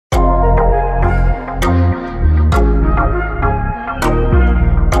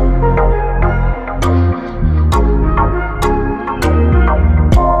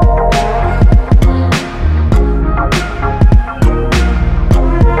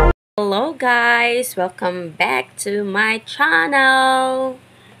guys, welcome back to my channel.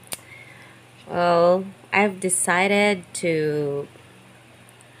 Well, I've decided to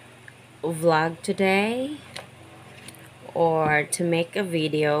vlog today or to make a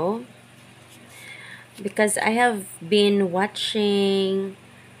video because I have been watching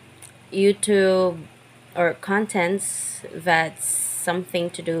YouTube or contents that's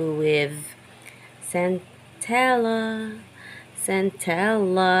something to do with Centella.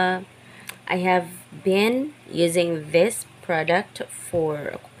 Centella. I have been using this product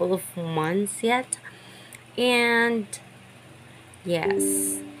for a couple of months yet, and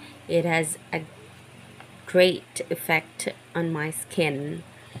yes, it has a great effect on my skin.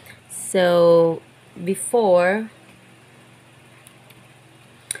 So before,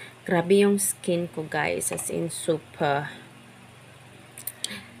 grabe yung skin ko guys, as in super.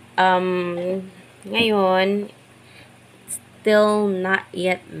 Ngayon, still not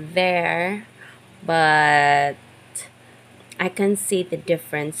yet there, but I can see the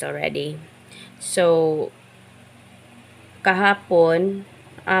difference already. So kahapon,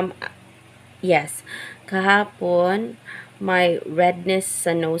 yes, kahapon may redness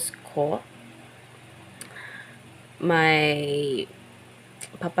sa nose ko, may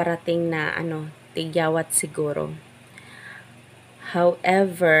paparating na tigyawat siguro.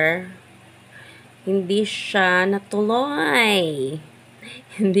 However, hindi siya natuloy.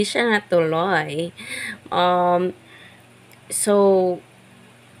 Hindi siya natuloy. So,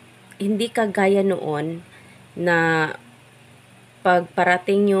 hindi kagaya noon na pag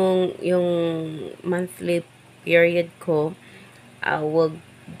parating yung monthly period ko, I will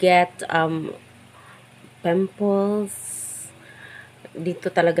get pimples dito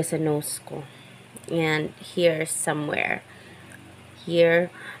talaga sa nose ko. And here somewhere.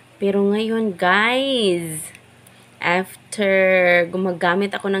 Here. Pero ngayon, guys, after gumagamit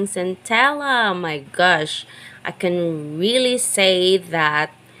ako ng Centella, my gosh, I can really say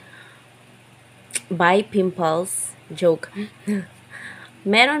that by pimples, joke,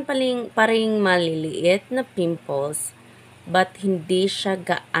 meron paring maliliit na pimples, but hindi siya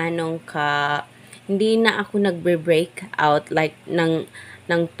gaanong hindi na ako nagbe-break out like ng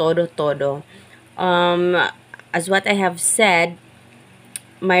todo-todo. As what I have said,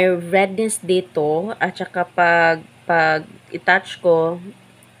 may redness dito at saka pag i-touch ko,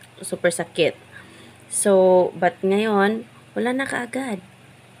 super sakit. So, but ngayon, wala na kaagad.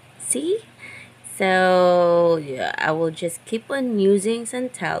 See? So, yeah, I will just keep on using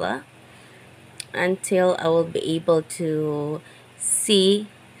Centella until I will be able to see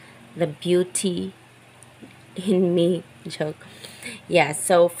the beauty in me. Joke. Yeah,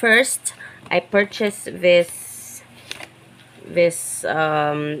 so first, I purchased this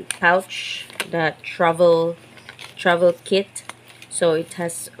pouch, the travel kit. So it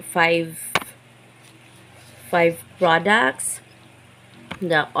has five products: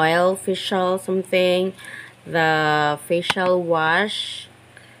 the oil facial something, the facial wash,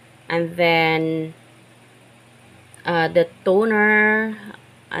 and then the toner,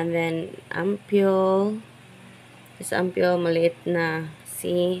 and then ampule. This ampule maliit na,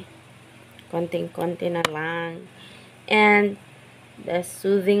 see, konting-konti na lang, and the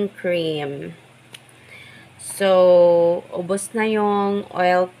soothing cream. So ubos na yung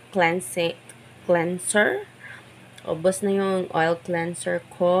oil cleanser. Ubos na yung oil cleanser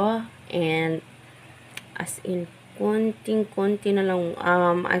ko, and as in konting-konti na lang,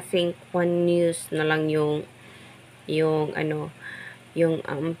 I think 1 use na lang yung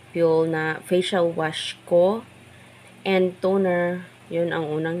ampule na facial wash ko, and toner. Yun ang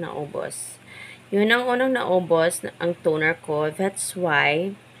unang naubos. Yun ang unang naubos, ang toner ko. That's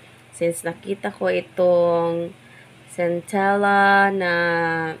why, since nakita ko itong Centella na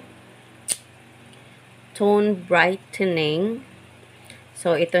tone brightening,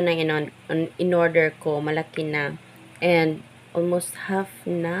 so ito na in-order ko, malaki na, and almost half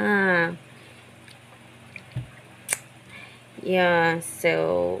na. Yeah,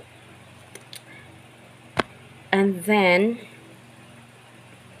 so and then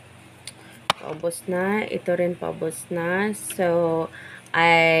paubos na, ito rin paubos na. So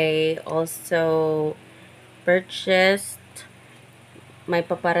I also purchased, may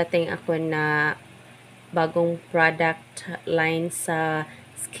paparating ako na bagong product line sa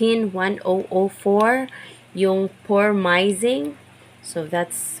Skin1004, yung pore-mizing. So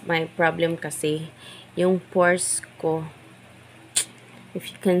that's my problem kasi yung pores ko,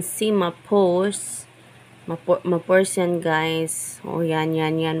 if you can see my pores, ma-pores yan guys. O yan,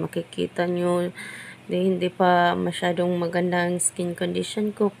 makikita nyo. Hindi pa masyadong magandang skin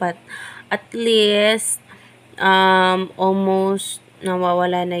condition ko, but at least almost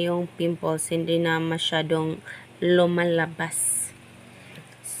nawawala na yung pimples, hindi na masyadong lumalabas.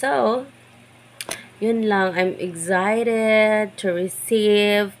 So, yun lang. I'm excited to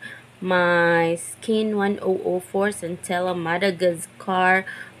receive my Skin1004 Centella Madagascar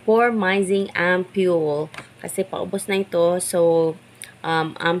Pormizing Ampule. Kasi paubos na ito. So,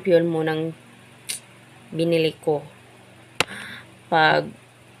 ampule munang binili ko. Pag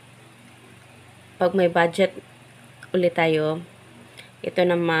may budget ulit tayo, ito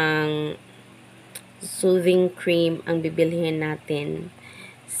namang soothing cream ang bibilhin natin.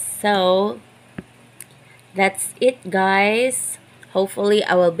 So, that's it, guys. Hopefully,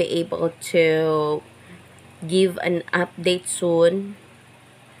 I will be able to give an update soon.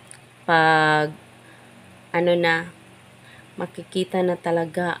 Pag, makikita na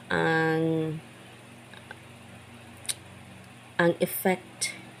talaga ang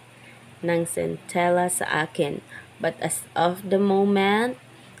effect ng Centella sa akin. But as of the moment,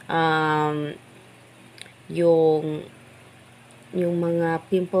 yung mga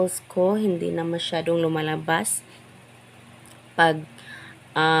pimples ko hindi na masyadong lumalabas. Pag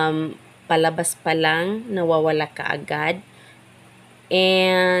palabas pa lang, nawawala ka agad.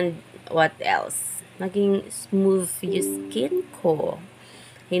 And what else? Naging smooth yung skin ko.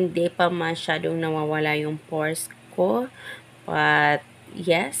 Hindi pa masyadong nawawala yung pores ko. But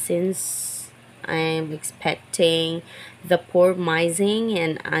yes, since I'm expecting the pormizing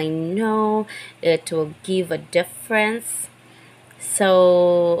and I know it will give a difference.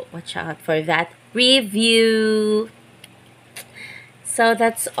 So, watch out for that review. So,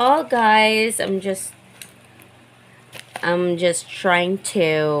 that's all, guys. I'm just trying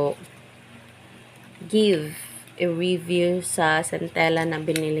to give a review sa Centella na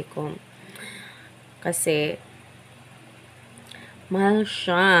binili ko. Kasi, mahal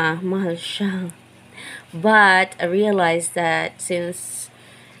siya. But, I realized that since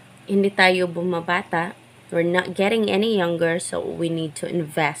hindi tayo bumabata, we're not getting any younger, so we need to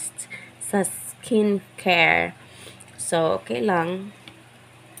invest sa skincare. So, okay lang.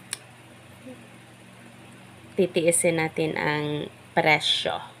 Titiisin natin ang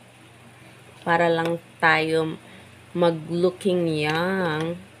presyo. Para lang tayo mag-looking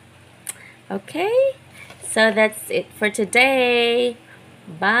young. Okay? So, that's it for today.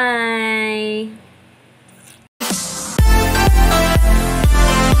 Bye!